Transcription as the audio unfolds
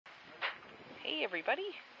Hey everybody,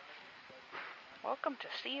 welcome to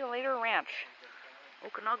See You Later Ranch,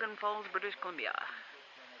 Okanagan Falls, British Columbia.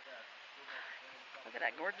 Look at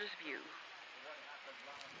that gorgeous view.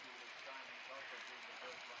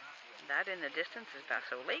 That in the distance is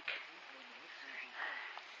Basso Lake.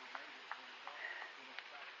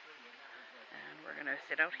 And we're going to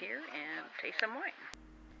sit out here and taste some wine.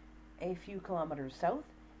 A few kilometers south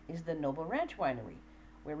is the Noble Ranch Winery,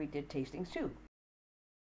 where we did tastings too.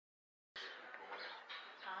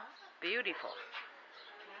 Beautiful.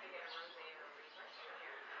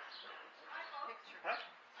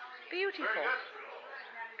 Beautiful.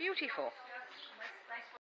 Beautiful.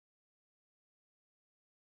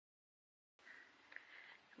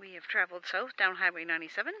 We have traveled south down Highway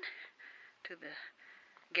 97 to the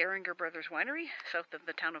Geringer Brothers Winery, south of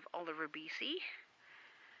the town of Oliver, BC.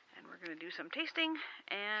 And we're going to do some tasting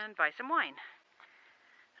and buy some wine.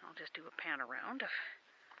 I'll just do a pan around of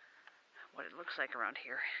what it looks like around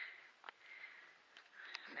here.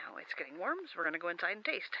 Now it's getting warm, so we're going to go inside and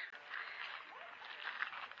taste.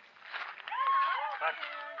 Hello. How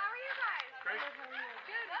are you guys? Great. Good. Would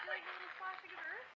you like a little splash of earth?